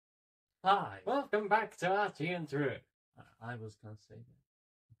Hi, welcome back to Archie and Roo. I was gonna say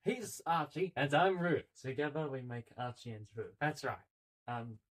that. He's Archie and I'm Roo. Together we make Archie and Roo. That's right.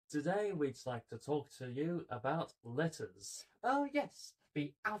 Today we'd like to talk to you about letters. Oh yes,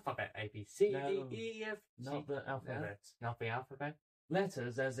 the alphabet A, B, C, D, E, F, G. Not the alphabet. No, not the alphabet.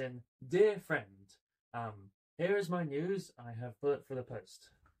 Letters as in, dear friend. Here is my news. I have put it for the post.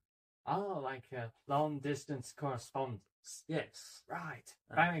 Oh, like a long-distance correspondence. Yes. Right.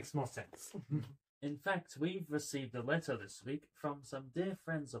 That makes more sense. In fact, we've received a letter this week from some dear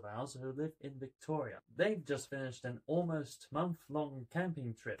friends of ours who live in Victoria. They've just finished an almost month-long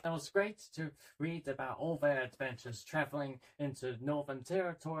camping trip. It was great to read about all their adventures travelling into Northern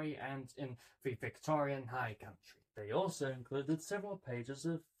Territory and in the Victorian High Country. They also included several pages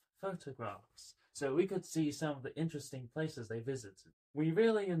of photographs, so we could see some of the interesting places they visited. We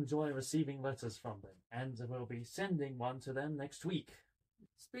really enjoy receiving letters from them, and we'll be sending one to them next week.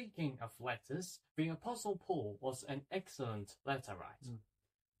 Speaking of letters, the Apostle Paul was an excellent letter writer.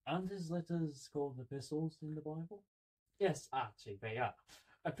 Aren't his letters called epistles in the Bible? Yes, Archie, they are.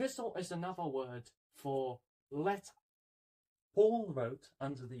 Epistle is another word for letter. Paul wrote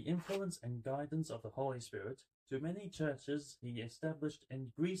under the influence and guidance of the Holy Spirit to many churches he established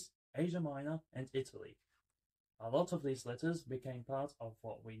in Greece, Asia Minor, and Italy. A lot of these letters became part of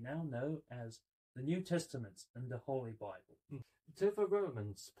what we now know as the New Testament and the Holy Bible. To the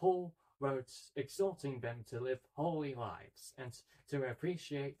Romans, Paul wrote exhorting them to live holy lives and to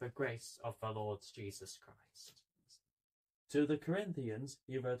appreciate the grace of the Lord Jesus Christ. To the Corinthians,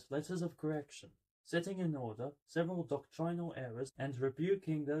 he wrote letters of correction, setting in order several doctrinal errors and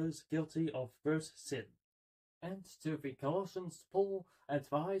rebuking those guilty of gross sin. And to the Colossians, Paul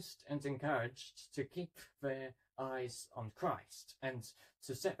advised and encouraged to keep their eyes on Christ and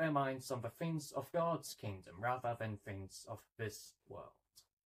to set their minds on the things of God's kingdom rather than things of this world.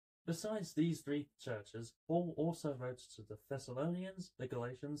 Besides these three churches, Paul also wrote to the Thessalonians, the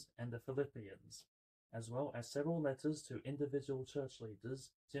Galatians, and the Philippians, as well as several letters to individual church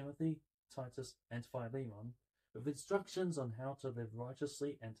leaders, Timothy, Titus, and Philemon, with instructions on how to live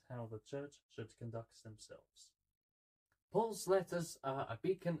righteously and how the church should conduct themselves. Paul's letters are a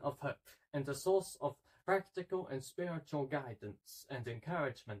beacon of hope and a source of practical and spiritual guidance and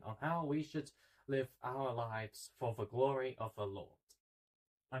encouragement on how we should live our lives for the glory of the Lord.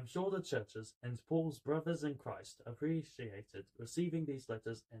 I'm sure the churches and Paul's brothers in Christ appreciated receiving these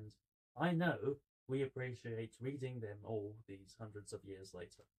letters, and I know we appreciate reading them all these hundreds of years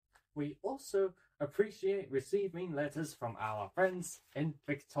later. We also appreciate receiving letters from our friends in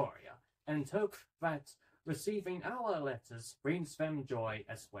Victoria and hope that receiving our letters brings them joy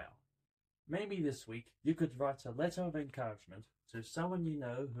as well. Maybe this week you could write a letter of encouragement to someone you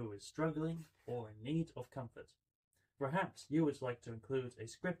know who is struggling or in need of comfort. Perhaps you would like to include a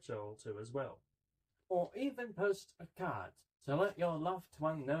scripture or two as well. Or even post a card to let your loved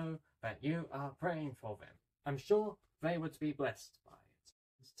one know that you are praying for them. I'm sure they would be blessed by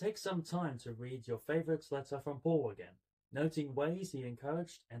it. Take some time to read your favorite letter from Paul again, noting ways he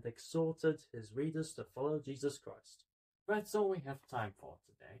encouraged and exhorted his readers to follow Jesus Christ. That's all we have time for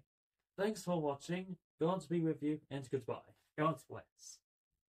today. Thanks for watching, God be with you, and goodbye. God bless.